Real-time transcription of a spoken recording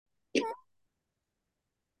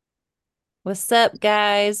What's up,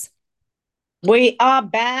 guys? We are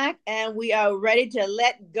back and we are ready to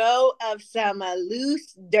let go of some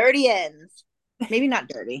loose, dirty ends. Maybe not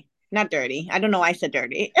dirty. Not dirty. I don't know why I said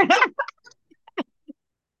dirty.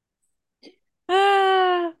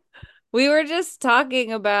 Ah, we were just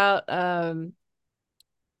talking about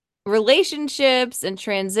relationships and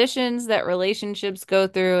transitions that relationships go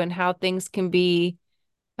through and how things can be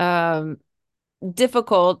um,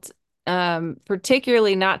 difficult,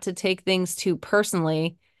 particularly not to take things too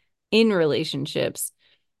personally in relationships.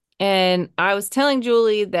 And I was telling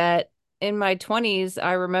Julie that in my 20s,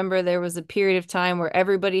 I remember there was a period of time where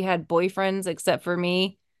everybody had boyfriends except for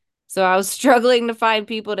me. So I was struggling to find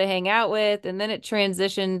people to hang out with. And then it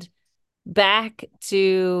transitioned back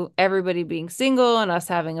to everybody being single and us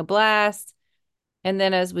having a blast. And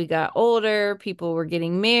then as we got older, people were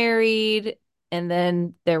getting married. And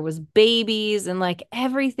then there was babies and like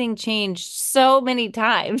everything changed so many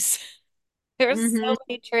times. There's Hmm. so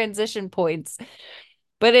many transition points.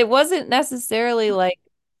 But it wasn't necessarily like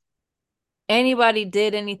anybody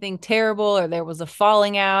did anything terrible or there was a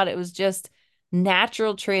falling out. It was just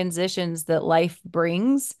natural transitions that life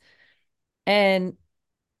brings. And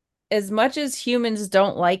as much as humans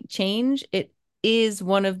don't like change, it is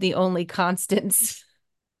one of the only constants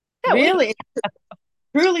that we. Really, it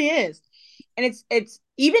truly is. And it's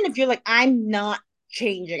even if you're like, I'm not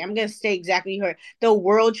changing, I'm gonna stay exactly here. The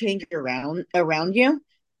world changes around you.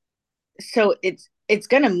 So it's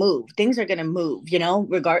gonna move. Things are gonna move,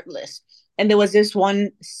 regardless. And there was this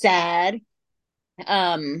one sad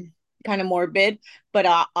um kind of morbid but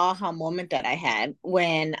aha moment that I had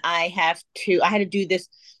when I had to do this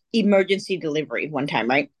emergency delivery one time,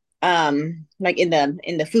 right? Like in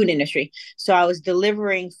the food industry. So I was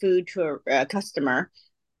delivering food to a customer,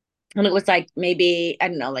 and it was like maybe I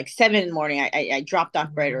don't know, like 7 in the morning. I dropped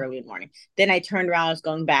off bread early in the morning. Then I turned around, I was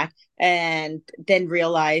going back, and then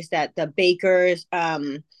realized that the bakers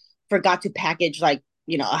forgot to package like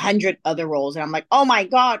 100 other rolls, and I'm like, oh my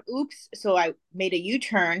god, oops. So I made a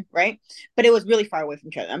U-turn, right? But it was really far away from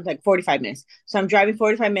each other. I'm like 45 minutes. So I'm driving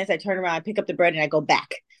 45 minutes. I turn around, I pick up the bread, and I go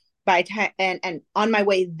back. By time and on my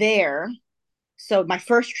way there, so my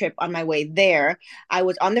first trip on my way there, I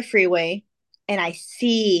was on the freeway and I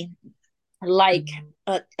see like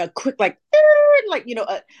a quick like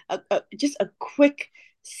just a quick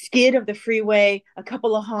skid of the freeway, a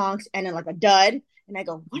couple of honks, and then like a dud. And I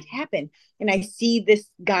go, what happened? And I see this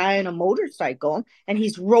guy on a motorcycle, and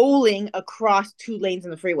he's rolling across 2 lanes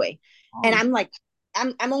in the freeway. And Oh, I'm like,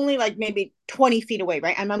 I'm only like maybe 20 feet away,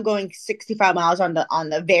 right? I'm going 65 miles on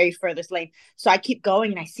the very furthest lane. So I keep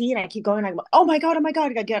going and I see it, and I keep going. I'm like, oh my God, oh my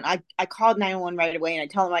God. Again, I called 911 right away, and I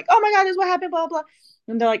tell them like, oh my God, this is what happened, blah, blah.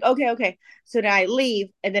 And they're like, okay, okay. So then I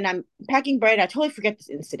leave, and then I'm packing bread. I totally forget this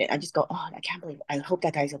incident. I just go, oh, I can't believe it. I hope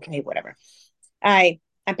that guy's okay, whatever.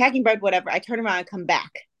 I'm packing bread, whatever. I turn around and come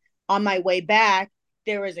back. On my way back,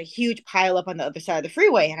 there was a huge pile up on the other side of the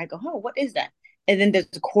freeway. And I go, oh, what is that? And then there's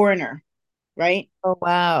a coroner, right? oh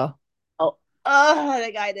wow. Oh, oh,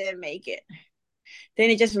 the guy didn't make it.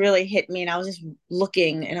 Then it just really hit me, and I was just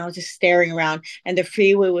looking, and I was just staring around, and the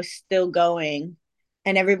freeway was still going,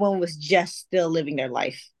 and everyone was just still living their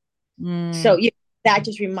life. So Mm. yeah, that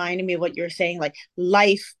just reminded me of what you're saying. Like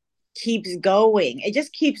life keeps going. It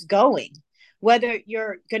just keeps going. Whether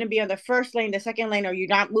you're gonna be on the first lane, the second lane, or you're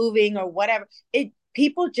not moving or whatever, it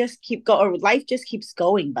people just keep going, or life just keeps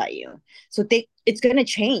going by you. So it's gonna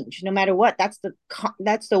change no matter what. That's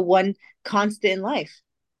the one constant in life.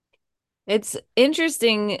 It's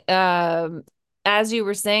interesting. As you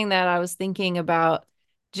were saying that, I was thinking about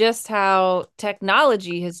just how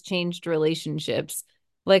technology has changed relationships.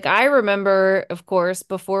 Like, I remember, of course,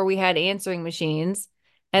 before we had answering machines.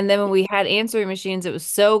 And then when we had answering machines, it was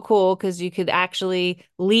so cool because you could actually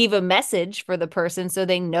leave a message for the person so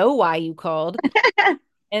they know why you called.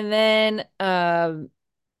 And then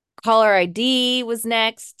caller ID was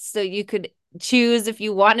next. So you could choose if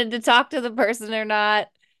you wanted to talk to the person or not.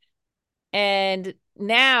 And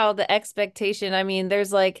now the expectation, I mean,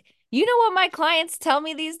 there's like, you know what my clients tell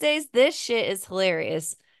me these days? This shit is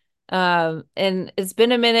hilarious. And it's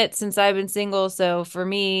been a minute since I've been single, so for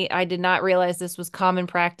me, I did not realize this was common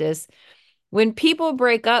practice. When people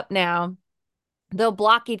break up now, they'll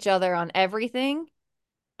block each other on everything.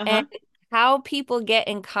 And Uh-huh. how people get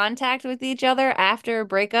in contact with each other after a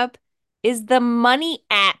breakup is the money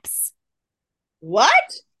apps. What?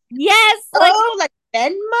 Yes, Oh, like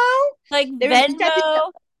Venmo? like They reach out to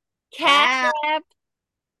Venmo, Cash wow. App.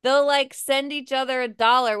 They'll like send each other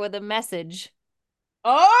 $1 with a message.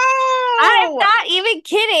 I'm Oh, not even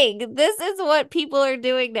kidding. This is what people are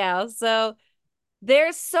doing now. So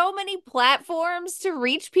there's so many platforms to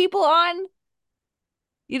reach people on.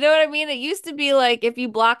 You know what I mean? It used to be like if you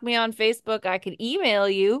block me on Facebook, I could email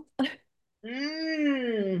you.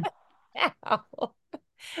 Mm, Now,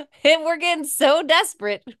 and we're getting so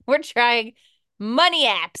desperate. We're trying money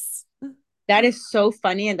apps. that is so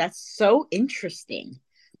funny and that's so interesting.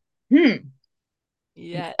 Hmm.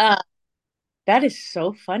 Yeah. Uh, that is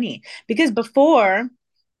so funny because before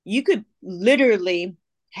you could literally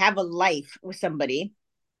have a life with somebody,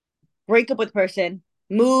 break up with a person,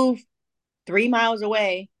 move 3 miles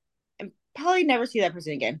away, and probably never see that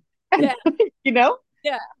person again. Yeah. You know?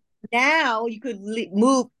 Yeah. Now you could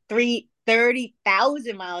move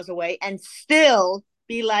 30,000 miles away and still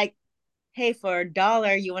be like, hey, for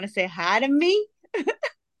 $1, you want to say hi to me?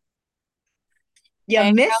 You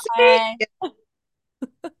Hey, miss me? hi.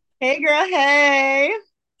 Hey, girl, hey.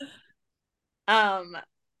 Um,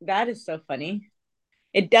 that is so funny.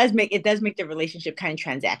 It does make the relationship kind of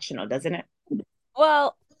transactional, doesn't it?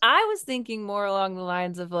 Well, I was thinking more along the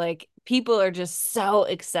lines of like people are just so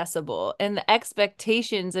accessible and the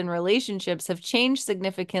expectations in relationships have changed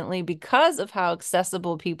significantly because of how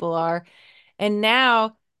accessible people are. And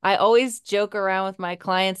now I always joke around with my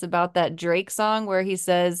clients about that Drake song where he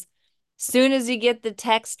says, soon as you get the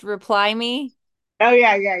text, reply me. Oh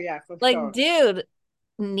yeah, yeah, yeah, for Like, sure. dude,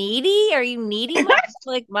 needy? Are you needy?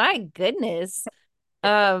 Like, my goodness.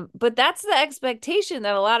 But that's the expectation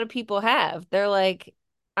that a lot of people have. They're like,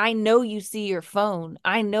 I know you see your phone.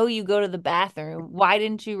 I know you go to the bathroom. Why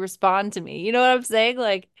didn't you respond to me? You know what I'm saying?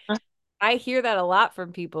 Like, I hear that a lot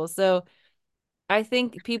from people. So I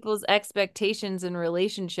think people's expectations in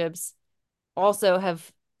relationships also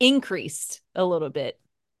have increased a little bit.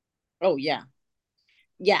 Oh yeah,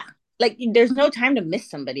 yeah. Like there's no time to miss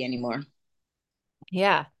somebody anymore.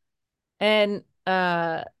 Yeah. And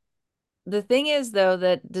the thing is though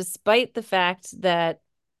that despite the fact that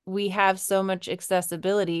we have so much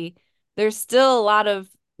accessibility, there's still a lot of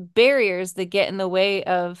barriers that get in the way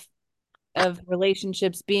of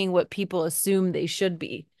relationships being what people assume they should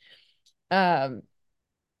be. Um,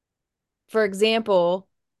 for example,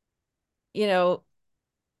 you know,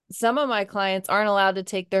 some of my clients aren't allowed to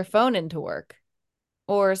take their phone into work,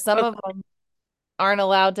 or some Oh, of them aren't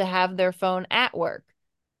allowed to have their phone at work.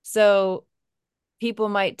 So people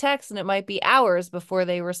might text and it might be hours before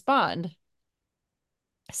they respond.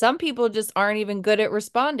 Some people just aren't even good at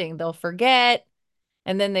responding. They'll forget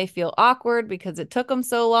and then they feel awkward because it took them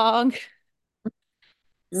so long.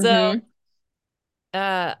 So, mm-hmm.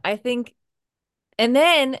 I think, and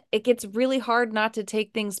then it gets really hard not to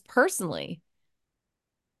take things personally.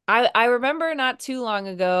 I remember not too long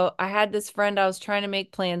ago, I had this friend I was trying to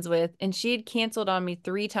make plans with, and she had canceled on me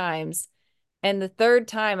 3 times. And the third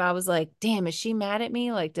time I was like, damn, is she mad at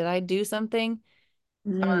me? Like, did I do something?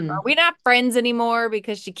 Are Mm. we not friends anymore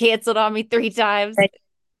because she canceled on me 3 times?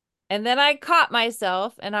 And then I caught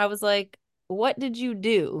myself and I was like, what did you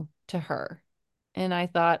do to her? And I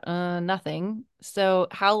thought, nothing. So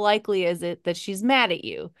how likely is it that she's mad at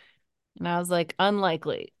you? And I was like,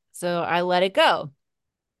 unlikely. So I let it go.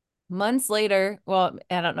 Months later, well,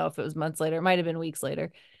 I don't know if it was months later, it might have been weeks later.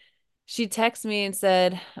 She texted me and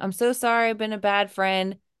said, I'm so sorry, I've been a bad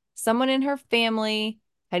friend. Someone in her family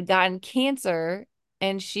had gotten cancer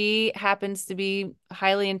and she happens to be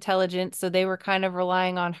highly intelligent. So they were kind of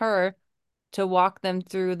relying on her to walk them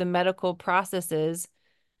through the medical processes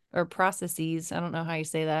or processes. I don't know how you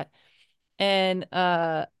say that. And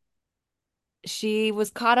she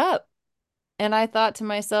was caught up. And I thought to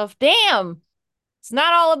myself, damn, it's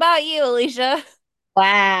not all about you, Alicia.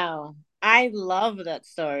 Wow. I love that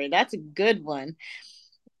story. That's a good one.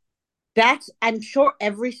 That's I'm sure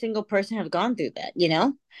every single person have gone through that, you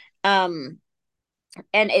know? Um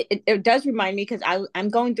and it does remind me because I'm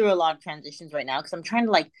going through a lot of transitions right now because I'm trying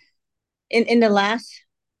to like in the last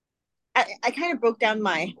I kind of broke down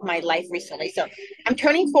my life recently. So I'm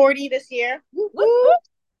turning 40 this year. Whoop, Woo-hoo. whoop.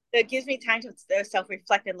 It gives me time to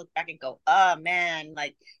self-reflect and look back and go, oh man,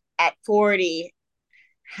 like at 40,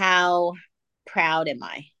 how proud am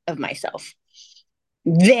I of myself?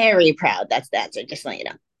 Very proud. That's the answer. Just let you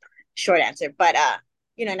know. Short answer. But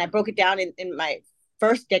and I broke it down in my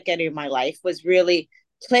first decade of my life was really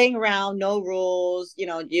playing around, no rules,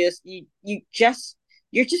 just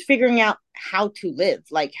you're just figuring out how to live,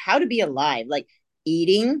 like how to be alive, like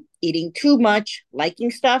eating too much,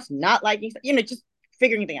 liking stuff, not liking stuff, just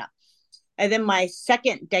figuring things out. And then my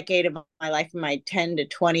second decade of my life, my 10 to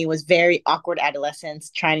 20, was very awkward adolescence,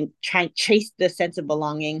 trying to chase the sense of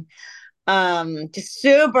belonging, just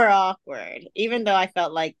super awkward, even though I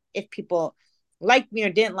felt like if people liked me or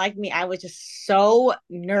didn't like me, I was just so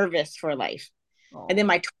nervous for life. And then Oh,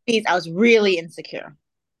 my 20s, I was really insecure.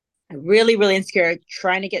 really, really insecure,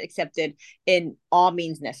 trying to get accepted in all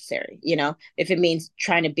means necessary. You know, if it means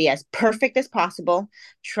trying to be as perfect as possible,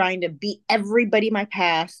 trying to beat everybody in my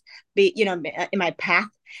past, be, you know, in my path.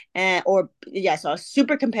 Or, yeah, so I was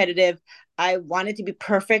super competitive. I wanted to be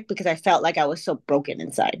perfect because I felt like I was so broken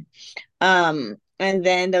inside. And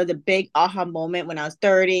then there was a big aha moment when I was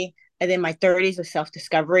 30. And then my 30s was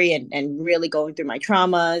self-discovery and really going through my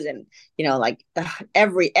traumas and, you know, like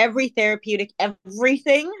every therapeutic,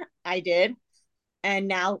 everything I did. And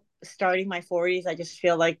now starting my 40s, I just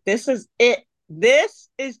feel like this is it. This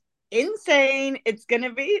is insane. It's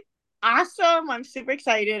gonna be awesome. I'm super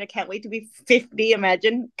excited. I can't wait to be 50.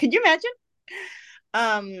 Imagine. Could you imagine?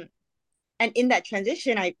 Um, and in that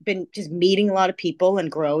transition, I've been just meeting a lot of people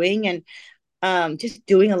and growing and just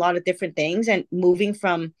doing a lot of different things and moving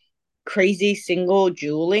from crazy single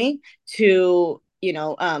Julie to, you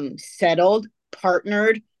know, settled,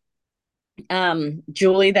 partnered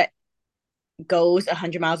Julie that goes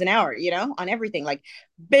 100 miles an hour, you know, on everything like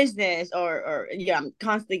business or yeah, I'm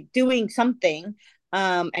constantly doing something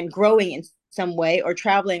and growing in some way or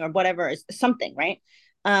traveling or whatever is something, right?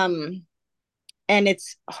 Um, and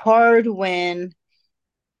it's hard when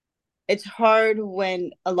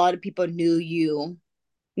a lot of people knew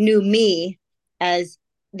me as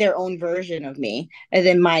their own version of me, and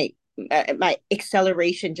then my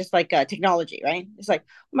acceleration, just like technology, right? It's like,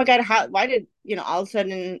 oh my god, how why did you know all of a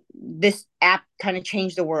sudden this app kind of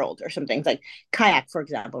change the world or something? It's like kayak, for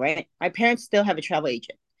example, right? My parents still have a travel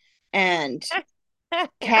agent, and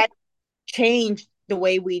cat changed the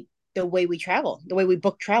way we travel, the way we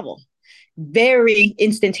book travel, very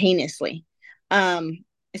instantaneously. Um,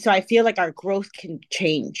 so I feel like our growth can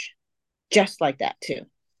change just like that too.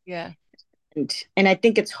 Yeah. And I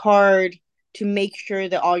think it's hard to make sure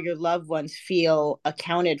that all your loved ones feel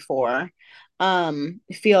accounted for,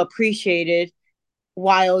 feel appreciated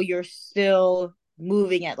while you're still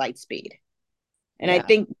moving at light speed. And I Yeah.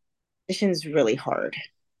 think mission is really hard.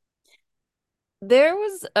 There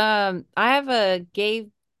was I have a gay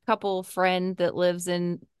couple friend that lives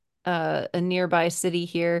in a nearby city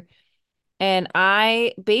here, and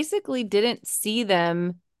I basically didn't see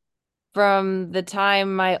them from the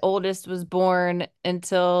time my oldest was born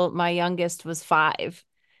until my youngest was 5. And,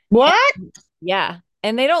 What? yeah.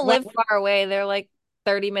 And they don't What? live far away. They're like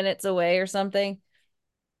 30 minutes away or something.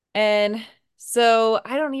 And so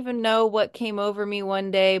I don't even know what came over me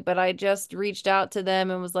one day, but I just reached out to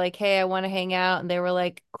them and was like, "Hey, I want to hang out." And they were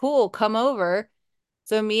like, "Cool, come over."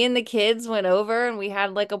 So me and the kids went over and we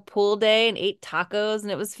had like a pool day and ate tacos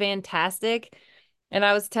and it was fantastic. And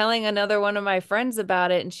I was telling another one of my friends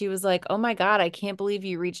about it and she was like, "Oh my God, I can't believe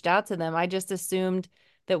you reached out to them. I just assumed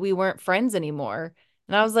that we weren't friends anymore."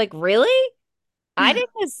 And I was like, "Really?" I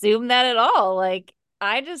didn't assume that at all. Like,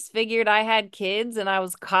 I just figured I had kids and I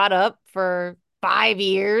was caught up for 5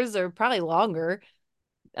 years or probably longer,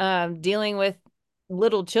 dealing with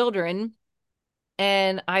little children.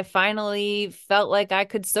 And I finally felt like I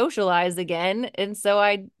could socialize again. And so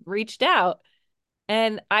I reached out.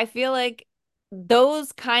 And I feel like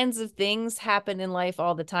those kinds of things happen in life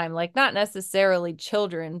all the time. Like, not necessarily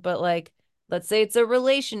children, but like, let's say it's a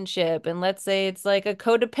relationship, and let's say it's like a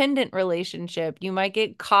codependent relationship. You might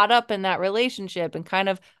get caught up in that relationship and kind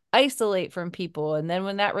of isolate from people. And then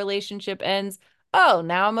when that relationship ends, oh,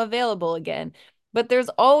 now I'm available again. But there's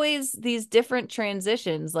always these different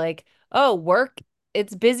transitions, like, oh, work,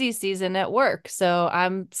 it's busy season at work. So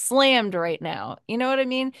I'm slammed right now. You know what I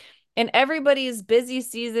mean? And everybody's busy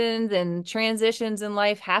seasons and transitions in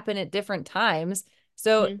life happen at different times.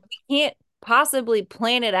 So Mhm. we can't possibly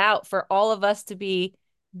plan it out for all of us to be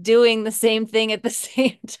doing the same thing at the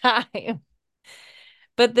same time.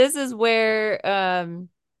 But this is where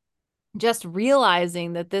just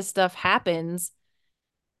realizing that this stuff happens,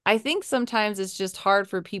 I think sometimes it's just hard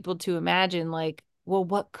for people to imagine, like, well,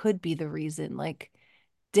 what could be the reason? Like,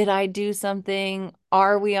 did I do something?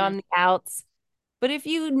 Are we on the outs? But if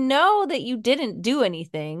you know that you didn't do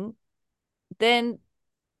anything, then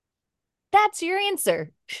that's your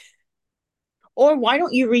answer. Or why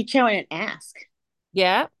don't you reach out and ask?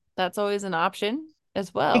 Yeah, that's always an option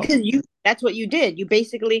as well. Because you that's what you did. You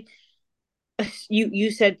basically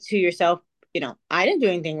you said to yourself, you know, I didn't do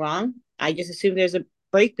anything wrong. I just assumed there's a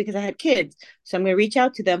break because I had kids. So I'm going to reach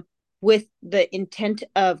out to them with the intent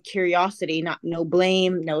of curiosity, not no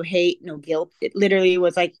blame, no hate, no guilt. It literally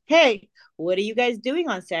was like, hey, what are you guys doing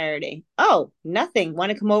on Saturday? Oh, nothing.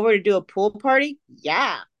 Want to come over to do a pool party?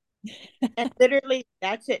 Yeah. And literally,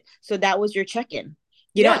 that's it. So that was your check in,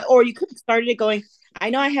 you know, Yeah. or you could have started it going, I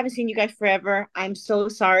know I haven't seen you guys forever. I'm so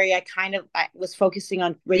sorry. I was focusing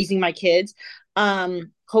on raising my kids.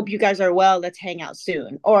 Hope you guys are well. Let's hang out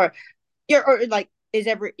soon. Or you're or like is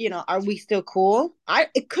ever are we still cool? I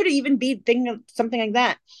It could even be thinking of something like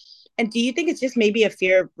that. And do you think it's just maybe a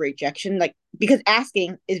fear of rejection? Like, because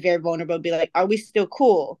asking is very vulnerable. Be like, are we still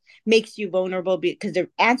cool? Makes you vulnerable because the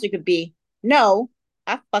answer could be no.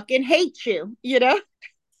 I fucking hate you.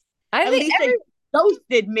 I think Alicia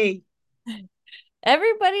ghosted me.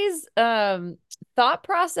 everybody's thought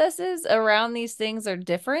processes around these things are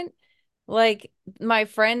different. Like my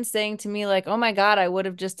friend saying to me like, "Oh my God, I would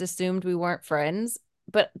have just assumed we weren't friends."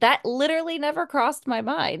 But that literally never crossed my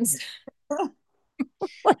mind.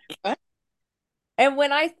 Like, and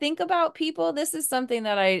when I think about people, this is something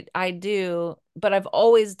that I do, but I've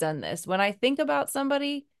always done this. When I think about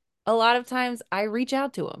somebody, a lot of times I reach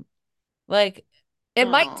out to them. Like it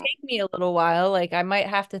might Oh. take me a little while. Like I might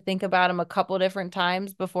have to think about them a couple different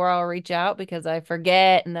times before I'll reach out because I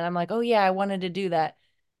forget and then I'm like, "Oh yeah, I wanted to do that."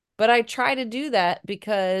 But I try to do that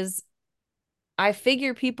because I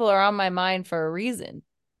figure people are on my mind for a reason.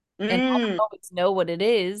 And I Mm. don't always know what it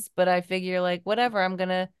is, but I figure like whatever, I'm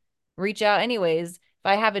gonna reach out anyways. If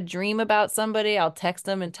I have a dream about somebody, I'll text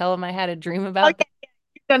them and tell them I had a dream Oh about them. yeah,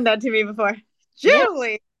 you've done that to me before. Yeah,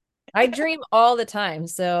 Julie. I dream all the time,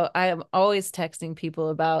 so I'm always texting people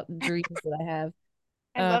about dreams that I have.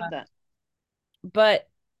 I Uh, love that. but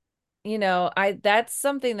I that's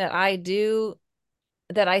something that I do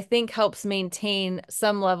that I think helps maintain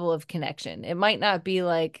some level of connection. It might not be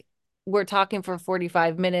like we're talking for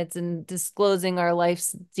 45 minutes and disclosing our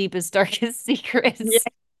life's deepest, darkest Yeah, secrets.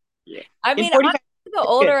 yeah. I In mean, 45 honestly, the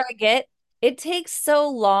it's good. older I get, it takes so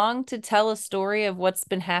long to tell a story of what's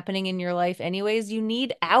been happening in your life, anyways. You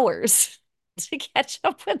need hours to catch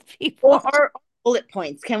up with people. Or bullet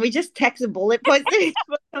points. Can we just text the bullet points?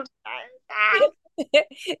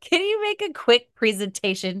 Can you make a quick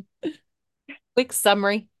presentation, quick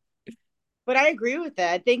summary? But I agree with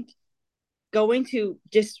that. I think going to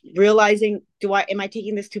just realizing, do I am I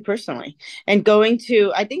taking this too personally? And going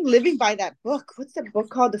to, I think, living by that book. What's that book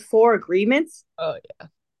called? The Four Agreements. Oh, yeah,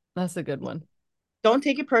 that's a good one. Don't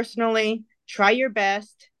take it personally. Try your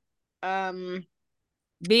best. Um,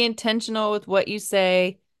 Be intentional with what you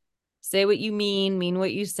say what you mean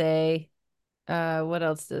what you say. What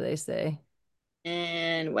else do they say?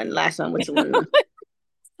 and when last one, what's the one?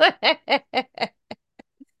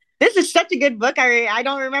 This is such a good book. I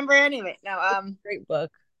don't remember any of it. No, Great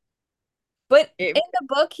book. But it, in the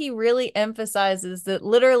book, he really emphasizes that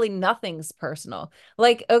literally nothing's personal.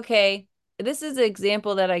 Like, okay, this is an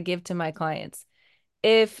example that I give to my clients.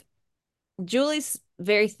 If Julie's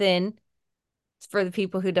very thin, for the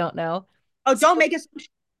people who don't know. oh, So, don't make us.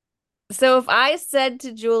 so if I said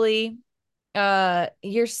to Julie,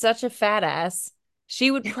 you're such a fat ass,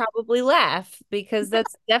 she would probably laugh because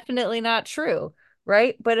that's definitely not true,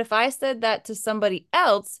 right? But if I said that to somebody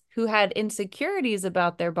else who had insecurities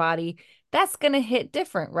about their body, that's going to hit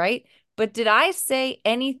different, right? But did I say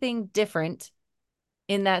anything different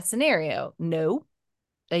in that scenario? No.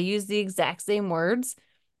 I used the exact same words,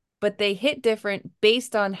 but they hit different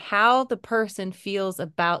based on how the person feels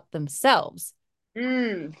about themselves.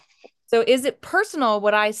 Mm, So is it personal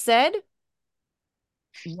what I said?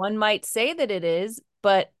 One might say that it is,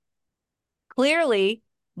 but clearly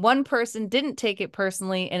one person didn't take it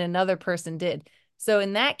personally and another person did. So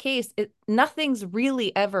in that case, nothing's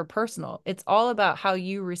really ever personal. It's all about how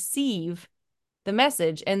you receive the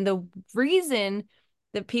message. And the reason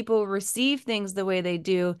that people receive things the way they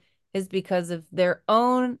do is because of their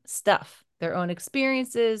own stuff, their own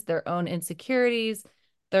experiences, their own insecurities,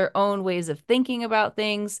 their own ways of thinking about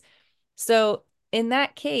things. So in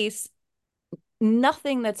that case,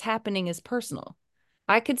 nothing that's happening is personal.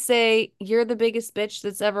 I could say you're the biggest bitch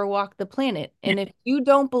that's ever walked the planet. And if you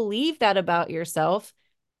don't believe that about yourself,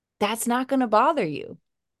 that's not going to bother you.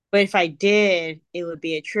 but if I did, it would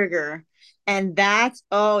be a trigger. And that's,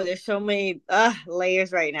 oh, there's so many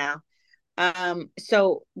layers right now.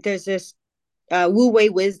 So there's this Wu Wei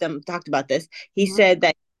Wisdom talked about this. He Mhm. said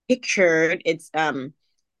that pictured it's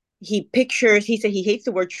he said he hates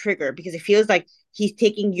the word trigger because it feels like he's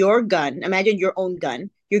taking your gun. Imagine your own gun.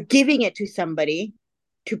 You're giving it to somebody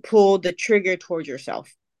to pull the trigger towards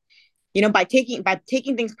yourself. By taking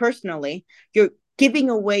things personally, you're giving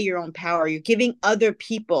away your own power. You're giving other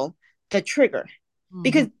people the trigger Mhm.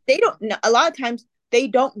 because they don't know. A lot of times they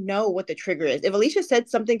don't know what the trigger is. If Alicia said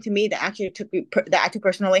something to me that actually that I took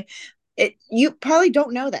personally, you probably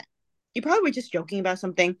don't know that. You probably were just joking about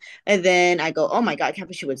something, and then I go, "Oh my god, I can't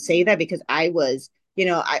believe she would say that because I was,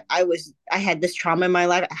 I had this trauma in my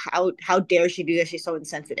life. How dare she do that? She's so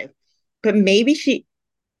insensitive." But maybe she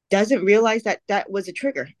doesn't realize that that was a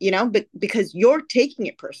trigger, but because you're taking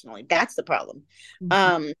it personally. That's the problem. Mhm.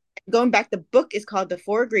 Um, Going back, the book is called The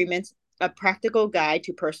Four Agreements: A Practical Guide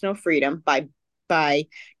to Personal Freedom by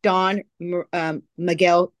Don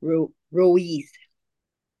Miguel Ruiz.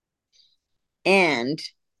 And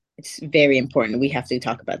it's very important. We have to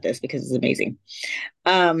talk about this because it's amazing.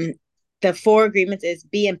 Um, the four agreements is: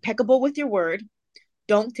 be impeccable with your word,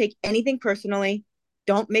 don't take anything personally,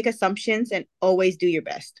 don't make assumptions, and always do your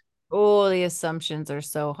best. Oh, the assumptions are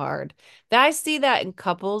so hard. I see that in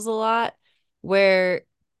couples a lot where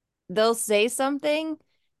they'll say something,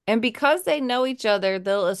 and because they know each other,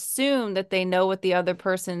 they'll assume that they know what the other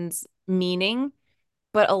person's meaning,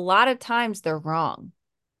 but a lot of times they're wrong.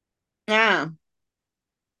 Yeah.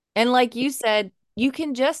 And like you said, you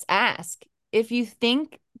can just ask. If you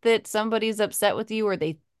think that somebody's upset with you or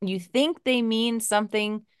you think they mean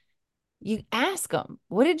something, you ask them,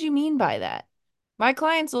 what did you mean by that? My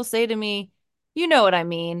clients will say to me, you know what I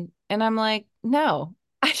mean. And I'm like, no,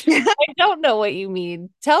 I don't know what you mean.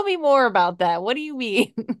 Tell me more about that. What do you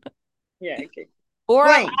mean? Yeah. Okay. Or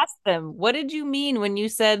I'll Explain. ask them, what did you mean when you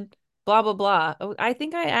said blah, blah, blah? Oh, I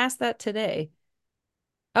think I asked that today.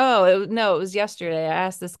 Oh, no, it was yesterday. I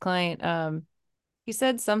asked this client, he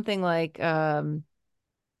said something like, I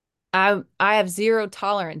have zero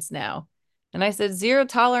tolerance now. And I said, zero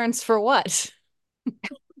tolerance for what?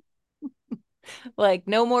 Like,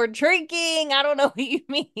 no more drinking. I don't know what you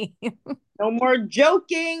mean. No more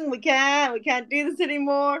joking. We can't do this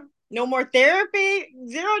anymore. No more therapy.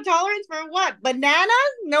 Zero tolerance for what?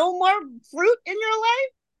 Bananas? No more fruit in your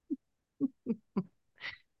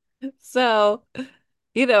life? So,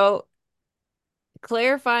 you know,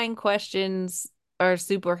 clarifying questions are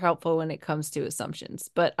super helpful when it comes to assumptions.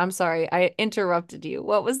 But I'm sorry, I interrupted you.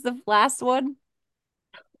 What was the last one?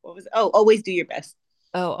 What was always do your best.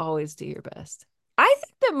 Oh, always do your best. I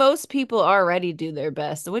think that most people already do their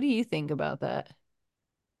best. What do you think about that?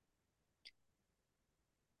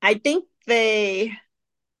 I think they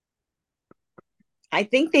I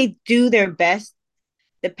think they do their best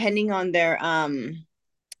depending on their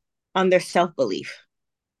self-belief.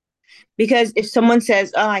 Because if someone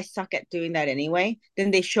says, "Oh, I suck at doing that anyway,"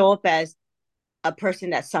 then they show up as a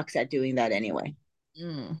person that sucks at doing that anyway.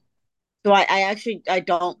 Mm. So I actually I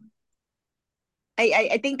don't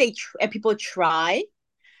I think people try,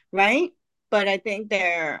 right? But I think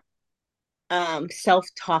their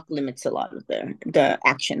self-talk limits a lot of the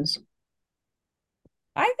actions.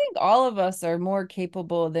 I think all of us are more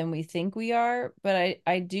capable than we think we are, but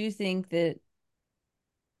I do think that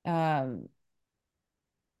um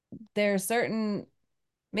there are certain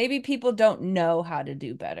maybe people don't know how to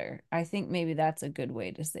do better. I think maybe that's a good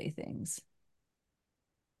way to say things.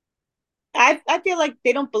 I feel like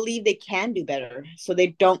they don't believe they can do better, so they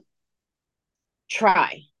don't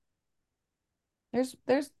try. There's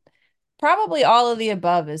probably all of the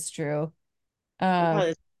above is true.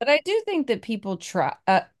 Um, but I do think that people try.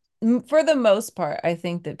 For the most part, I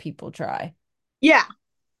think that people try. Yeah,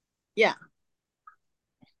 yeah.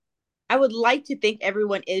 I would like to think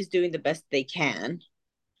everyone is doing the best they can.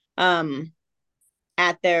 Um,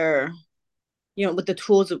 at their, with the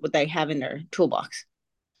tools of what they have in their toolbox.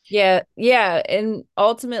 Yeah, yeah, and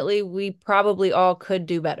ultimately we probably all could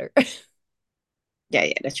do better. Yeah,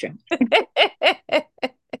 yeah, that's true.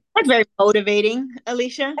 That's very motivating,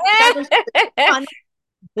 Alicia. That was fun.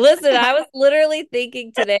 Listen, I was literally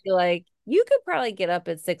thinking today, like, you could probably get up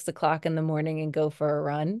at 6 o'clock in the morning and go for a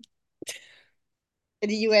run.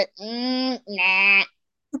 And you went, nah.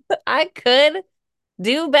 I could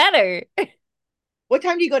do better. What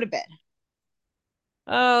time do you go to bed?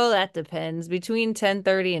 Oh, that depends. Between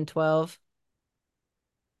 10:30 and 12.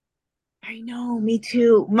 I know, me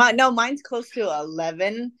too. No, mine's close to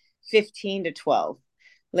 11:15 to 12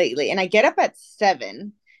 lately. And I get up at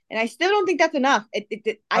 7, and I still don't think that's enough. I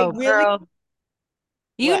Oh, really, girl.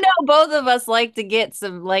 You what? know, both of us like to get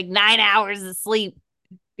some like 9 hours of sleep.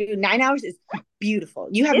 Dude, 9 hours is beautiful.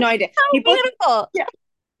 You have no It's idea. so beautiful. Yeah,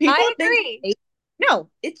 people I think agree. 8. No,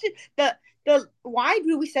 it's just why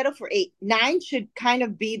do we settle for 8? 9 should kind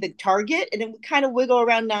of be the target, and then we kind of wiggle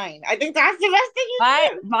around 9. I think that's the best thing you My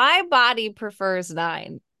can do. my body prefers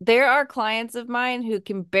 9. There are clients of mine who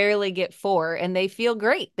can barely get 4 and they feel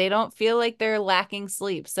great. They don't feel like they're lacking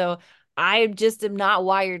sleep. So I just am not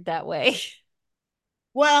wired that way.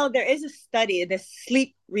 Well, there is a study, the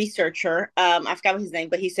sleep researcher, I forgot what his name,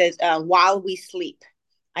 but he says, "While We Sleep."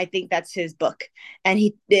 I think that's his book, and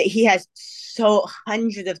he has so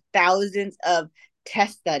hundreds of thousands of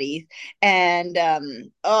test studies, and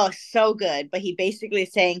oh, so good. But he basically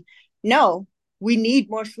is saying, no, we need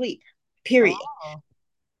more sleep. Period. Oh.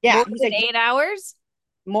 Yeah, More he's than like, 8 hours?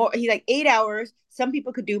 more. He's like 8 hours. Some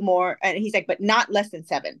people could do more, and he's like, but not less than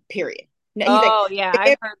seven. Period. No, he's like, Oh, yeah,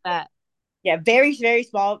 I've heard that. yeah, very, very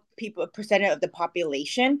small people percentage of the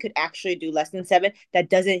population could actually do less than seven. That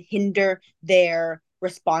doesn't hinder their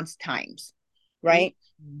response times, Mm. right?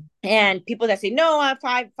 And people that say no,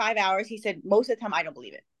 5 hours, he said most of the time I don't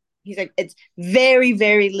believe it. He's like it's very,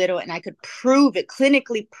 very little, and I could prove it,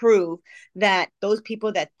 clinically prove that those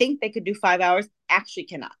people that think they could do 5 hours actually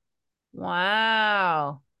cannot.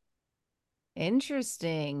 Wow.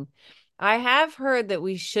 Interesting. I have heard that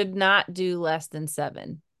we should not do less than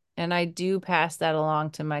seven, and I do pass that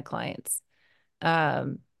along to my clients.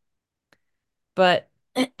 Um, but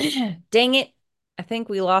dang it, I think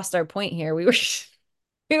we lost our point here. We were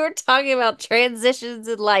we were talking about transitions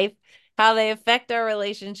in life, how they affect our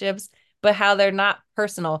relationships, but how they're not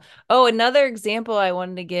personal. Oh, another example I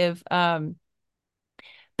wanted to give,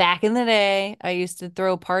 back in the day, I used to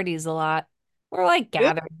throw parties a lot. Or like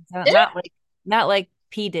gatherings, not like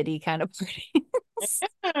P. Diddy kind of parties.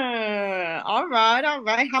 All right, all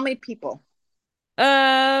right. How many people?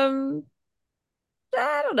 Um,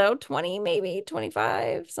 I don't know, 20, maybe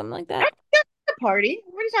 25, something like that. A party.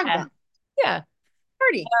 What are you talking Yeah. about? Yeah.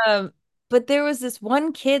 Party. Um, but there was this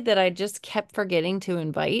one kid that I just kept forgetting to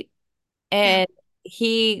invite. And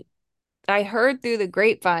he, I heard through the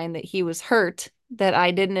grapevine that he was hurt that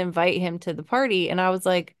I didn't invite him to the party. And I was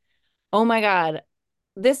like, oh my God,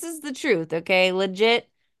 this is the truth, okay? Legit.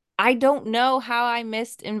 I don't know how I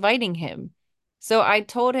missed inviting him. So I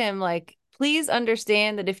told him, like, please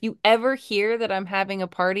understand that if you ever hear that I'm having a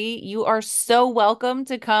party, you are so welcome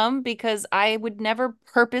to come because I would never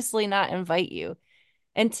purposely not invite you.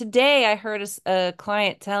 And today I heard a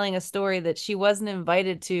client telling a story that she wasn't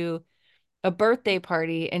invited to a birthday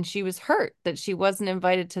party and she was hurt that she wasn't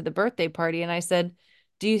invited to the birthday party. And I said,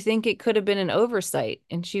 do you think it could have been an oversight?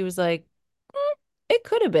 And she was like, it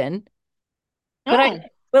could have been. But I, Oh.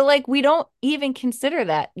 but like, we don't even consider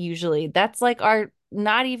that usually. That's like our,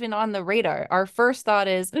 not even on the radar. Our first thought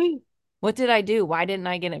is, what did I do? Why didn't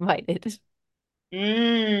I get invited?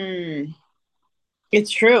 Mm,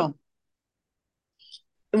 it's true.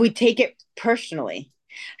 We take it personally.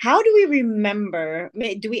 How do we remember?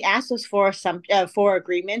 Do we ask those for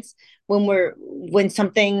agreements when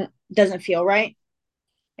something doesn't feel right?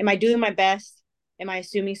 Am I doing my best? Am I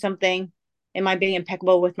assuming something? Am I being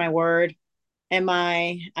impeccable with my word? Am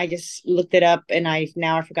I just looked it up and I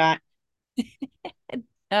forgot.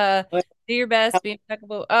 Uh, do your best, be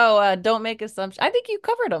impeccable. Oh, don't make assumptions. I think you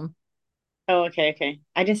covered them. Oh, okay, okay.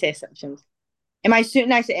 I didn't say assumptions. Am I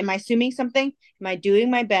assuming? I said, am I assuming something? Am I doing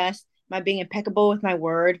my best? Am I being impeccable with my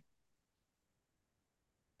word?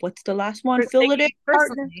 What's the last one? For Fill it taking in, it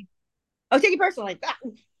partner. personally. Oh, take it personally. Ah.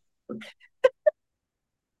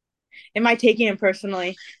 Am I taking it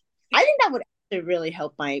personally? I think that would actually really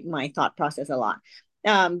help my thought process a lot.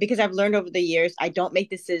 Because I've learned over the years, I don't make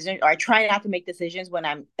decisions, or I try not to make decisions when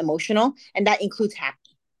I'm emotional, and that includes happy.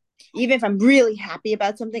 Even if I'm really happy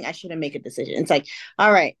about something, I shouldn't make a decision. It's like,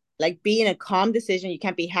 all right, like be in a calm decision. You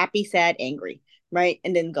can't be happy, sad, angry, right?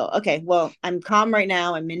 And then go, okay, well, I'm calm right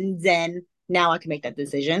now. I'm in Zen. Now I can make that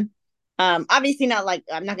decision. Obviously not like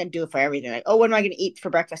I'm not gonna do it for everything. Like, oh, what am I gonna eat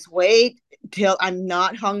for breakfast? Wait till I'm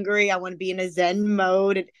not hungry. I want to be in a Zen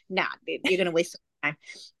mode. And nah, you're gonna waste some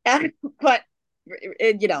time. But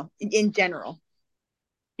in general,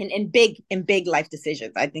 in big life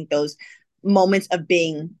decisions, I think those moments of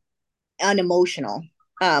being unemotional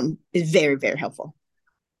is very, very helpful.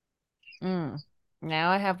 Mm.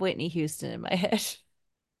 Now I have Whitney Houston in my head.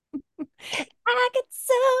 I get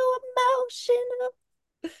so emotional.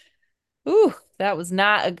 Ooh, that was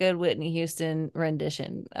not a good Whitney Houston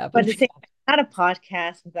rendition up But and the thing, not a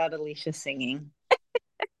podcast without Alicia singing.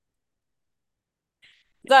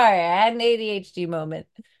 sorry, I had an ADHD moment.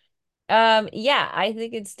 Yeah, I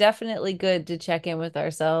think it's definitely good to check in with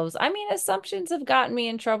ourselves. I mean, assumptions have gotten me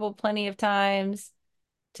in trouble plenty of times,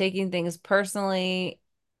 taking things personally.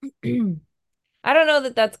 I don't know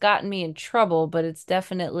that that's gotten me in trouble, but it's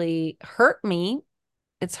definitely hurt me.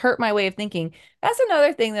 It's hurt my way of thinking. That's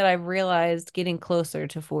another thing that I've realized getting closer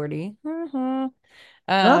to 40. Uh,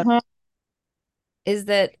 Uh-huh. is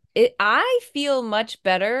that I feel much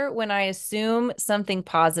better when I assume something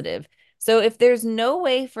positive. So if there's no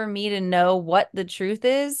way for me to know what the truth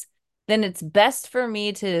is, then it's best for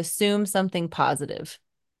me to assume something positive.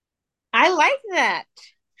 I like that.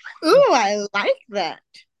 Ooh, I like that.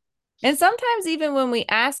 And sometimes even when we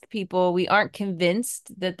ask people, we aren't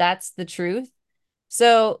convinced that that's the truth.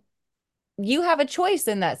 So you have a choice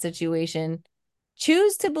in that situation.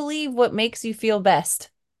 Choose to believe what makes you feel best.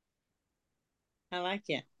 I like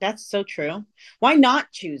it. That's so true. Why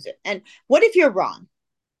not choose it? And what if you're wrong?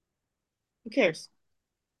 Who cares?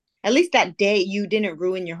 At least that day you didn't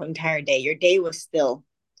ruin your entire day. Your day was still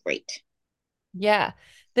great. Yeah.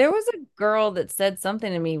 There was a girl that said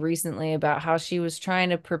something to me recently about how she was trying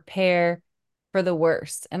to prepare for the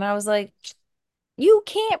worst. And I was like, you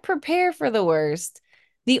can't prepare for the worst.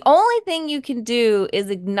 The only thing you can do is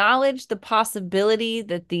acknowledge the possibility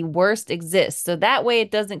that the worst exists. So that way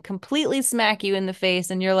it doesn't completely smack you in the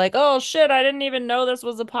face and you're like, oh shit, I didn't even know this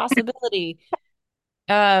was a possibility.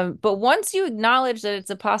 But once you acknowledge that it's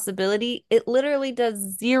a possibility, it literally does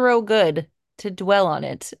zero good to dwell on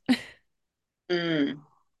it. Mm.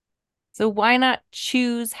 So why not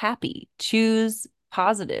choose happy? Choose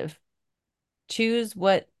positive. Choose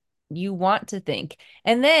what you want to think.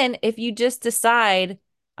 And then if you just decide,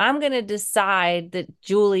 I'm going to decide that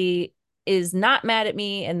Julie is not mad at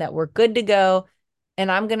me and that we're good to go,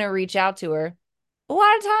 and I'm going to reach out to her. A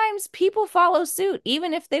lot of times people follow suit,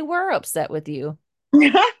 even if they were upset with you.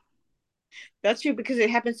 That's true because it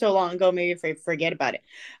happened so long ago. Maybe if I forget about it.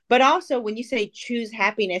 But also, when you say choose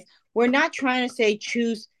happiness, we're not trying to say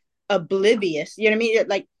choose oblivious. You know what I mean?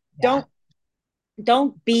 Like, Yeah. don't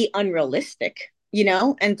don't be unrealistic, you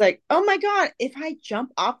know? And it's like, oh my God, if I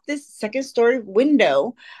jump off this second story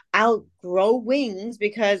window, I'll grow wings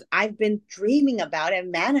because I've been dreaming about it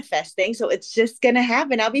and manifesting. So it's just going to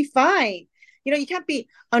happen. I'll be fine. You know, you can't be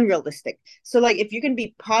unrealistic. So, like, if you can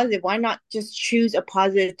be positive, why not just choose a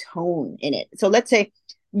positive tone in it? So, let's say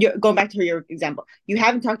you're going back to your example, you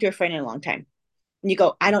haven't talked to a friend in a long time and you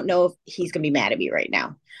go, I don't know if he's gonna be mad at me right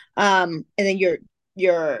now. And then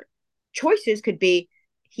your choices could be,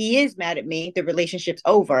 he is mad at me, the relationship's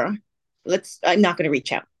over. I'm not gonna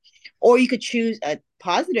reach out. Or you could choose a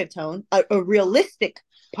positive tone, a realistic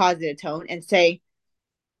positive tone, and say,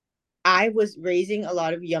 I was raising a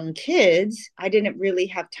lot of young kids. I didn't really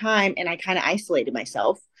have time and I kind of isolated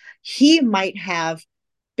myself. He might have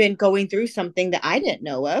been going through something that I didn't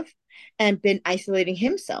know of and been isolating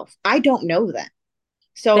himself. I don't know that.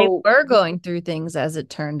 They So were going through things as it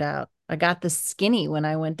turned out. I got the skinny when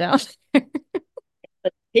I went down.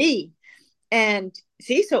 he and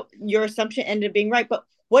see, so your assumption ended up being right. But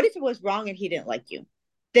what if it was wrong and he didn't like you?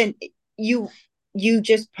 Then you you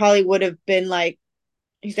just probably would have been like,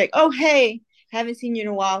 he's like, oh hey, haven't seen you in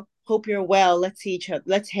a while. Hope you're well. Let's see each other.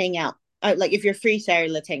 Let's hang out. Like if you're free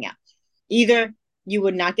Saturday, let's hang out. Either you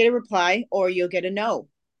would not get a reply or you'll get a no.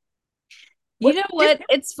 You What know just what?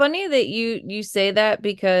 It's funny that you say that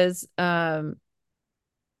because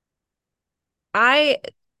I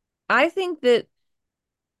I think that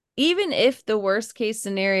even if the worst case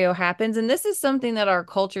scenario happens, and this is something that our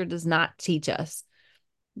culture does not teach us,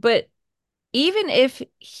 but even if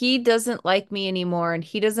he doesn't like me anymore and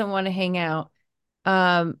he doesn't want to hang out,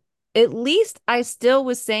 um, at least I still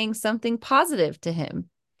was saying something positive to him.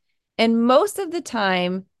 And most of the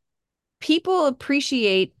time, people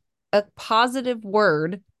appreciate a positive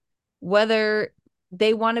word, whether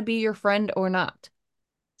they want to be your friend or not.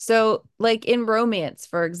 So, like in romance,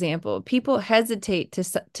 for example, people hesitate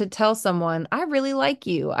to tell someone, "I really like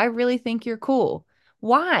you. I really think you're cool."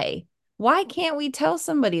 Why? Why can't we tell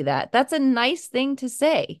somebody that? That's a nice thing to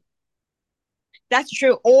say. that's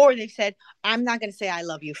true. Or they said, I'm not gonna say I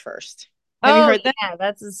love you first. Have you Oh, heard that? yeah,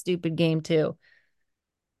 that's a stupid game too.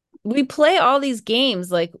 We play all these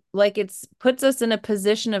games like it's puts us in a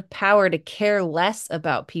position of power to care less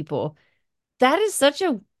about people. That is such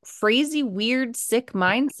a crazy, weird, sick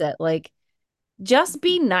mindset. Like, just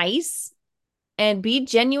be nice and be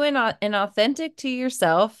genuine and authentic to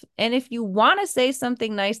yourself. And if you want to say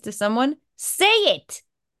something nice to someone, say it.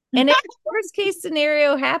 And if the worst case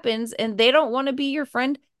scenario happens and they don't want to be your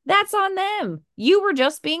friend, that's on them. You were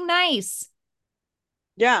just being nice.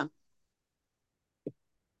 Yeah.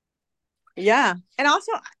 Yeah. And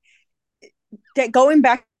also that going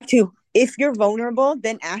back to, if you're vulnerable,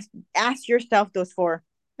 then ask yourself those four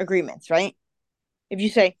agreements, right? If you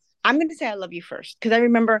say, I'm gonna say I love you first. Because I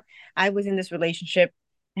remember I was in this relationship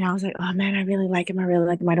and I was like, oh man, I really like him. I really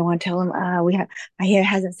like him. I don't want to tell him. We have I he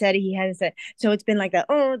hasn't said it, he hasn't said. So it's been like that,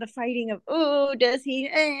 oh, the fighting of, oh, does he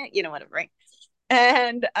you know, whatever, right?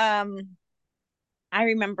 And I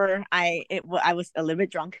remember I was a little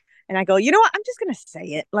bit drunk and I go, you know what? I'm just gonna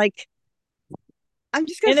say it. Like, I'm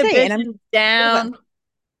just gonna say it. And I'm Inhibitions down,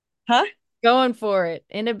 huh? going for it.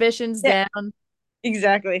 Inhibitions Yeah, down.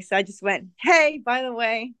 exactly. So I just went, hey, by the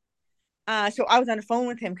way, so I was on the phone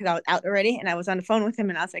with him because I was out already, and I was on the phone with him,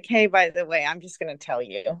 and I was like, "Hey, by the way, I'm just gonna tell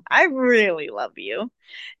you, I really love you."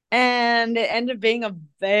 And it ended up being a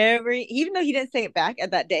very, even though he didn't say it back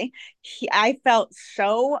at that day, I felt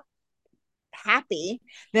so happy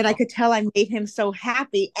that I could tell I made him so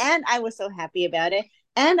happy, and I was so happy about it.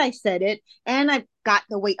 and I said it, and I got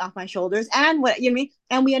the weight off my shoulders, and what you know what I mean,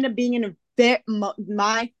 and we end up being in a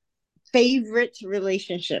my favorite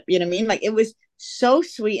relationship. You know what I mean? Like it was so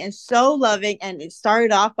sweet and so loving, and it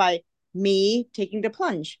started off by me taking the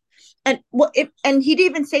plunge, and what if and he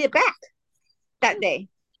didn't even say it back that day.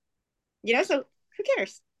 You know, so who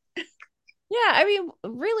cares? Yeah, I mean,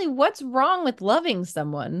 really, what's wrong with loving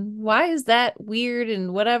someone? Why is that weird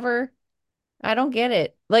and whatever? I don't get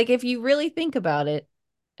it. Like, if you really think about it,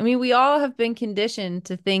 I mean, we all have been conditioned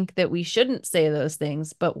to think that we shouldn't say those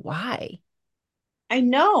things, but why? I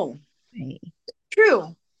know. Right.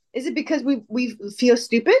 True. Is it because we feel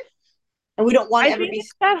stupid and we don't want I to ever think be?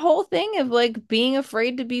 it's that whole thing of like being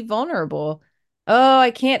afraid to be vulnerable. Oh,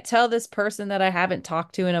 I can't tell this person that I haven't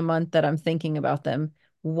talked to in a month that I'm thinking about them.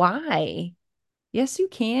 Why? Yes, you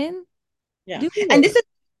can. Yeah. Do And it. this is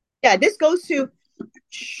yeah. This goes to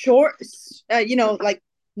short, like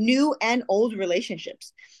new and old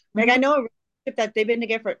relationships. Like I Mhm. know a relationship that they've been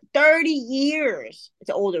together for 30 years. It's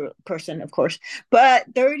an older person, of course, but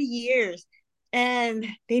 30 years, and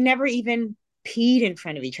they never even peed in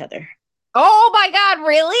front of each other. Oh my God,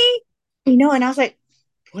 really? And I was like,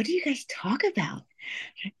 what do you guys talk about?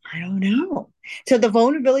 I don't know. So the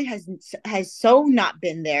vulnerability has so not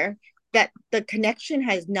been there that the connection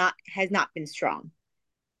has not been strong.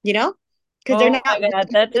 You know, because they're Oh not my God,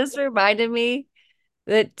 that just reminded me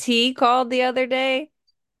that T called the other day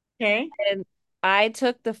okay. and I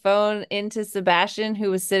took the phone into Sebastian, who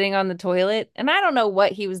was sitting on the toilet, and I don't know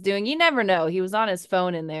what he was doing. You never know. He was on his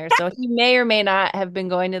phone in there. So he may or may not have been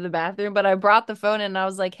going to the bathroom, but I brought the phone in and I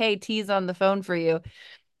was like, hey, T's on the phone for you.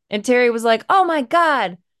 And Terry was like, oh my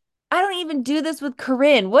God, I don't even do this with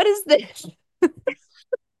Corinne. What is this?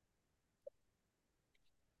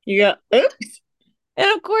 You go, oops. And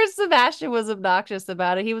of course, Sebastian was obnoxious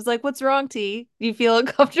about it. He was like, what's wrong, T? Do you feel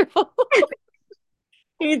uncomfortable?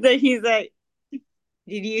 He's like,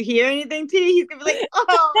 did you hear anything, T? He's gonna be like,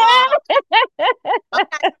 oh, I'm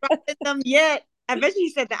not dropping them yet. I bet you he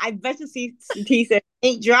said that. I bet you see T said,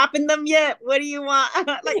 ain't dropping them yet. What do you want?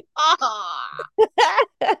 Like, oh,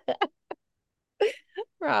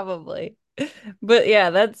 Probably. But yeah,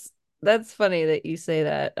 that's funny that you say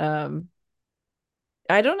that.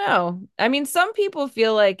 I don't know. I mean, some people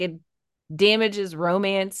feel like it damages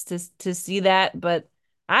romance to see that, but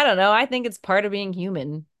I don't know. I think it's part of being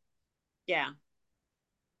human. yeah,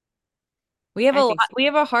 We have a I lot, think so. we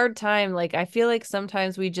have a hard time. Like I feel like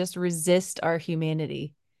sometimes we just resist our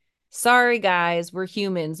humanity. Sorry, guys, we're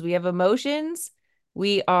humans. We have emotions.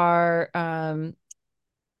 We are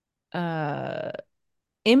uh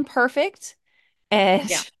imperfect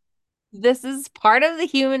Yeah, and this is part of the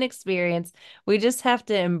human experience. We just have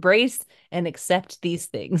to embrace and accept these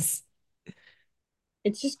things.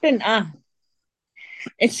 it's just been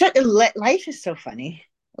it's such life is so funny.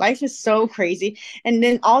 Life is so crazy, and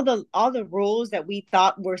then all the rules that we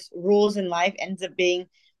thought were rules in life ends up being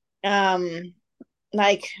um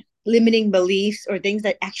like limiting beliefs or things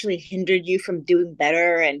that actually hindered you from doing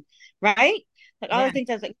better and right, like all Yeah. the things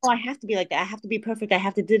I was like, oh, I have to be like that, I have to be perfect, I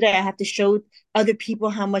have to do that, I have to show other people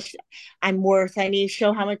how much I'm worth, I need to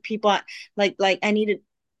show how much people like I need to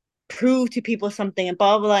prove to people something and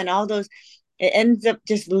blah blah blah, and all those, it ends up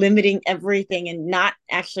just limiting everything and not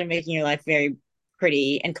actually making your life very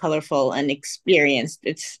pretty and colorful and experienced.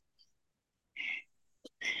 It's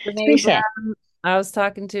pretty Brene sad. Brown. I was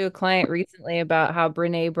talking to a client recently about how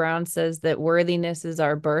Brene Brown says that worthiness is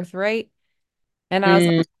our birthright. And I was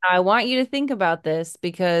Mm, like, I want you to think about this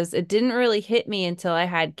because it didn't really hit me until I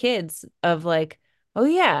had kids of like, oh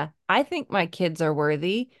yeah, I think my kids are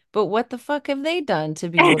worthy, but what the fuck have they done to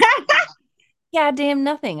be worthy? Yeah, damn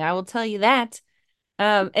nothing. I will tell you that.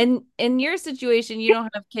 And in your situation, you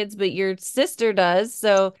don't have kids, but your sister does.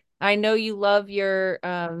 So I know you love your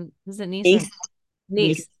is it niece or niece,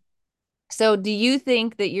 niece? niece. So do you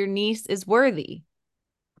think that your niece is worthy?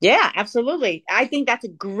 Yeah, absolutely. I think that's a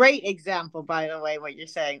great example, by the way, what you're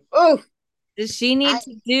saying. Oh, Does she I need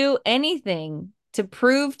to do anything to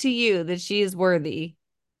prove to you that she is worthy?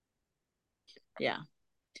 yeah.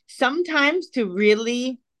 Sometimes to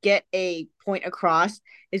really get a point across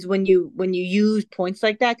is when you use points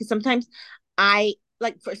like that. Because sometimes I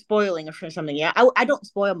like for spoiling or for something. Yeah, I don't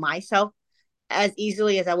spoil myself as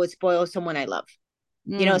easily as I would spoil someone I love.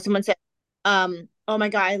 Mm, Someone said, oh my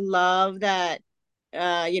God, I love that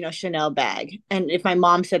Chanel bag. And if my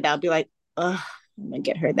mom said that, I'd be like, ugh, I'm gonna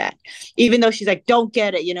get her that. Even though she's like, don't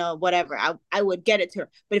get it, whatever. I would get it to her.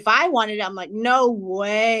 But if I wanted it, I'm like, no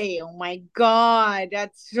way. Oh my God,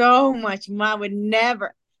 that's so much. Mom would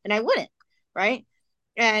never. And I wouldn't, right?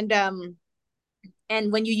 And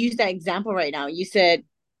and when you use that example right now, you said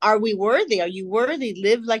are we worthy? Are you worthy?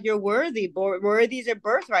 Live like you're worthy. Worthy is a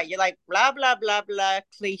birthright. You're like blah blah blah blah,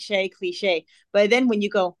 cliche cliche. But then when you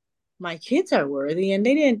go, my kids are worthy and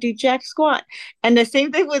they didn't do jack squat. And the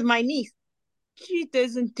same thing with my niece. She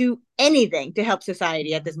doesn't do anything to help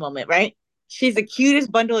society at this moment, right? She's the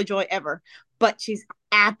cutest bundle of joy ever, but she's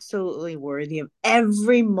absolutely worthy of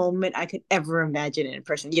every moment I could ever imagine in a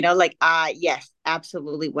person. Like yes,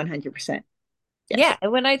 absolutely 100%. Yeah, Yes.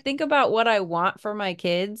 and when I think about what I want for my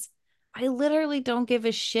kids, I literally don't give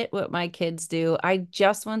a shit what my kids do. I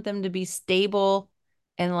just want them to be stable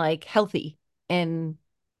and like healthy and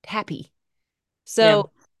happy. Yeah.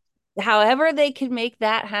 So, however they can make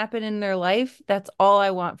that happen in their life, that's all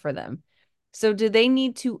I want for them. So, do they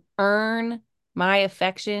need to earn my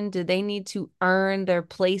affection? Do they need to earn their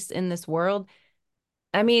place in this world?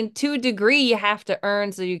 I mean, to a degree, you have to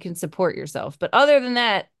earn so you can support yourself. But other than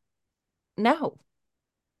that, no,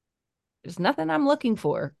 there's nothing I'm looking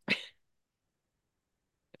for.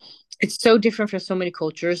 It's so different for so many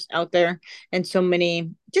cultures out there and so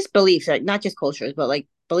many just beliefs, like not just cultures, but like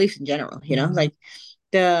beliefs in general, like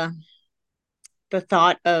the the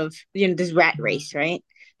thought of, this rat race, right?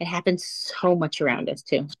 It happens so much around us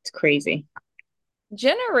too. It's crazy.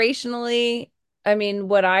 Generationally, I mean,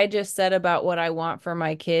 what I just said about what I want for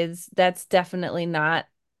my kids, that's definitely not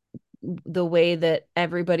the way that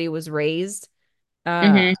everybody was raised. Uh,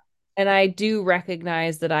 Mm-hmm. and I do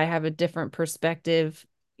recognize that I have a different perspective,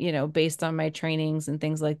 based on my trainings and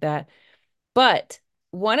things like that. But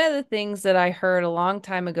one of the things that I heard a long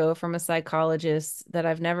time ago from a psychologist that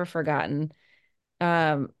I've never forgotten,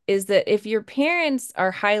 is that if your parents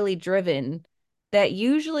are highly driven, that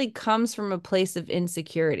usually comes from a place of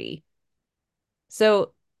insecurity.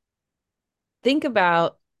 So think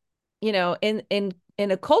about, in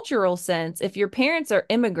a cultural sense, if your parents are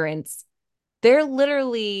immigrants, they're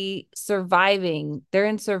literally surviving. They're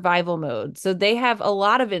in survival mode. So they have a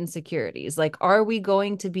lot of insecurities. Like, are we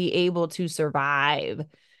going to be able to survive?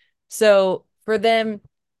 So for them,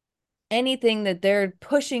 anything that they're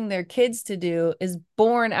pushing their kids to do is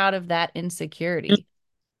born out of that insecurity.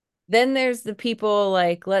 Then there's the people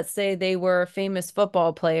like, let's say they were a famous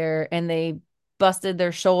football player and they busted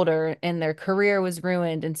their shoulder and their career was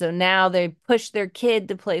ruined. And so now they push their kid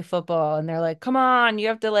to play football and they're like, come on, you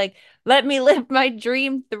have to like, let me live my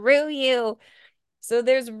dream through you. So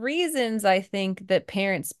there's reasons I think that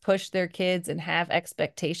parents push their kids and have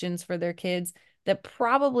expectations for their kids that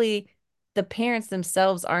probably the parents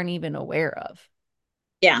themselves aren't even aware of.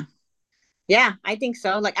 Yeah. Yeah, I think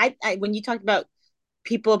so. Like I when you talked about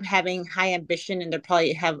people having high ambition and they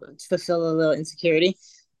probably have still a little insecurity,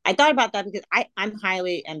 I thought about that because I'm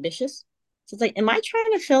highly ambitious. So it's like, am I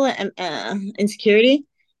trying to fill an insecurity?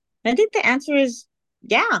 And I think the answer is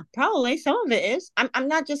yeah, probably some of it is. I'm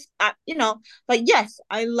not just like yes,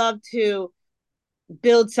 I love to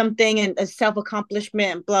build something and a self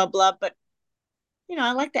accomplishment and blah blah, but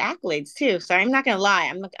I like the accolades too. So I'm not gonna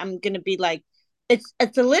lie. I'm gonna be like,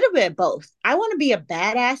 it's a little bit of both. I want to be a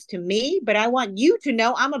badass to me, but I want you to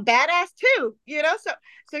know I'm a badass too.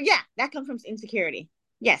 So yeah, that comes from insecurity.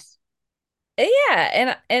 Yes.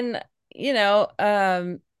 Yeah, and you know,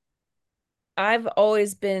 I've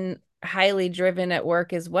always been highly driven at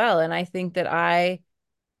work as well, and I think that I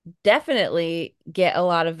definitely get a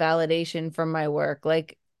lot of validation from my work.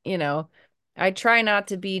 Like, I try not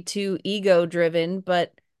to be too ego driven,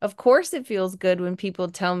 but of course it feels good when people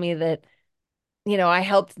tell me that, I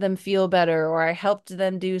helped them feel better or I helped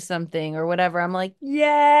them do something or whatever. I'm like,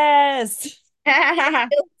 yes,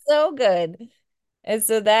 feels so good. And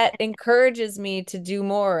so that encourages me to do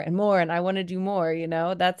more and more, and I want to do more.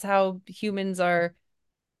 That's how humans are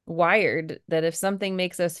wired, that if something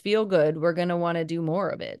makes us feel good, we're going to want to do more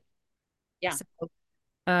of it. Yeah. So,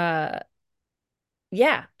 uh,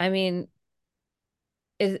 yeah, I mean,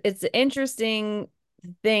 it's an interesting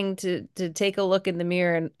thing to take a look in the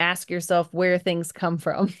mirror and ask yourself where things come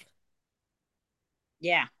from.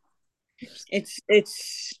 Yeah.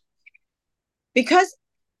 It's because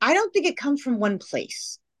I don't think it comes from one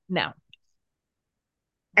place. No.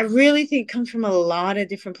 I really think it comes from a lot of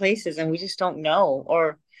different places, and we just don't know,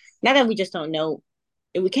 or not that we just don't know.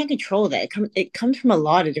 We can't control that. It comes from a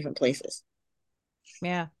lot of different places.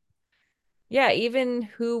 Yeah. Yeah, even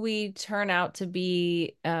who we turn out to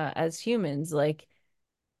be as humans. Like,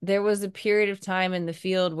 there was a period of time in the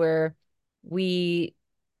field where we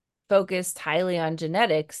focused highly on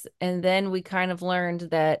genetics, and then we kind of learned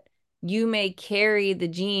that you may carry the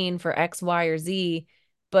gene for X, Y, or Z,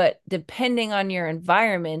 but depending on your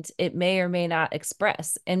environment, it may or may not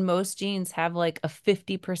express. And most genes have like a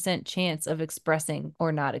 50% chance of expressing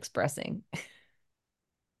or not expressing.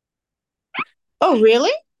 Oh,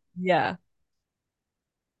 really? Yeah.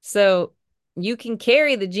 So you can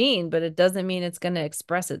carry the gene, but it doesn't mean it's going to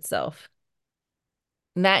express itself.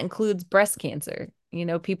 And that includes breast cancer.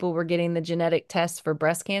 People were getting the genetic test for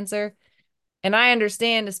breast cancer. And I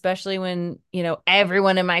understand, especially when,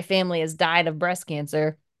 everyone in my family has died of breast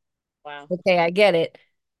cancer. Wow. Okay, I get it.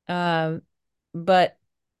 Um, but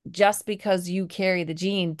just because you carry the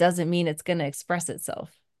gene doesn't mean it's going to express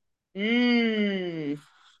itself. Mm.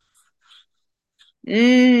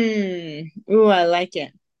 Ooh, I like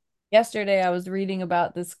it. Yesterday, I was reading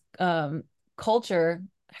about this culture.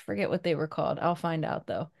 I forget what they were called. I'll find out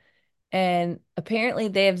though. And apparently,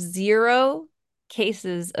 they have zero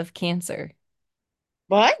cases of cancer.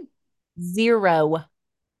 But Zero.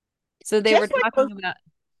 So they were just like those, talking about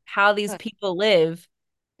how these people live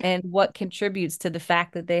and what contributes to the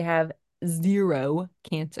fact that they have zero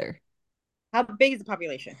cancer. how big is the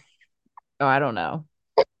population? Oh, I don't know.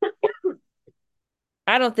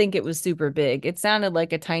 I don't think it was super big. It sounded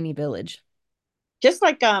like a tiny village. Just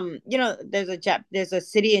like there's a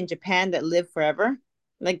city in Japan that live forever.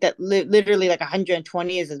 Like that literally like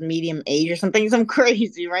 120 is a medium age or something. Some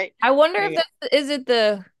crazy, right? I wonder if Like, that is it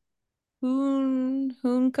the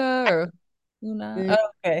Hunka or Huna? mm, Oh,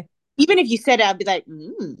 okay. even if you said it, I'd be like,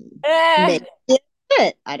 Eh, maybe it's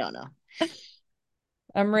it. I don't know.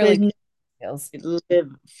 I'm There's really no confused live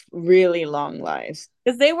really long lives.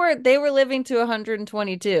 because they were living to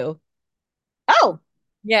 122. Oh,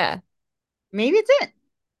 Yeah. maybe it's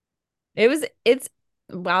it. It's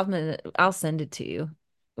well, I'll send it to you.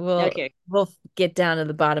 We'll Okay. we'll get down to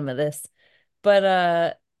the bottom of this.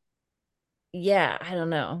 But yeah, I don't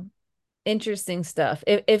know. Interesting stuff.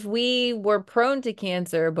 If we were prone to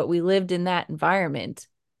cancer, but we lived in that environment,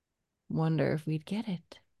 wonder if we'd get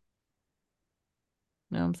it.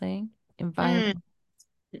 You know what I'm saying? Mm. Environment.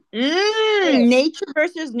 Yeah. Nature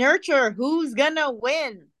versus nurture. Who's gonna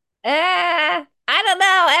win? I don't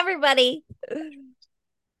know, everybody.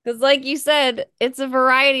 Because, like you said, it's a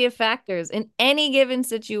variety of factors in any given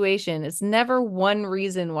situation. It's never one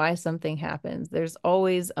reason why something happens. There's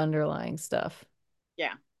always underlying stuff.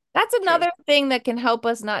 Yeah, That's true. another thing that can help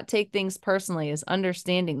us not take things personally is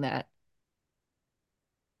understanding that.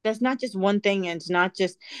 That's not just one thing, and it's not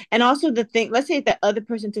just, and also the thing. Let's say if that other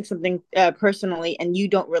person took something personally, and you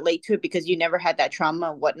don't relate to it because you never had that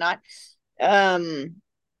trauma and whatnot. Um,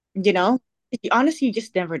 you know, honestly, you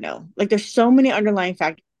just never know. Like, there's so many underlying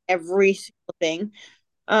factors. Every single thing.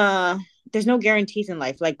 Uh, there's no guarantees in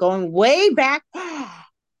life. Like going way back,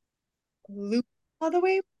 loop all the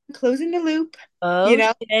way, closing the loop. You Oh,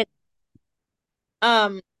 know, shit.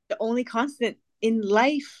 the only constant in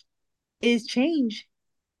life is change.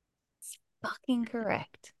 Fucking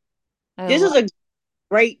correct. I This love is a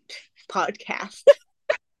great podcast.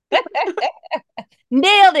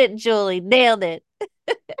 Nailed it, Julie. Nailed it.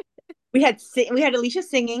 We had Alicia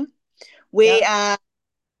singing. We Yep. uh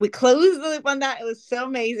we closed the loop on that. It was so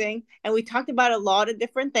amazing, and we talked about a lot of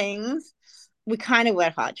different things. We kind of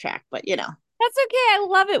went hot track, but That's okay. I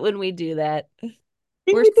love it when we do that. I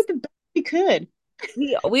think We're we did the best we could.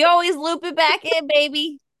 we always loop it back in,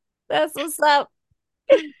 baby. That's what's up.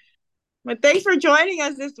 But thanks for joining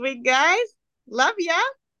us this week, guys. Love ya.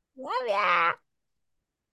 Love ya.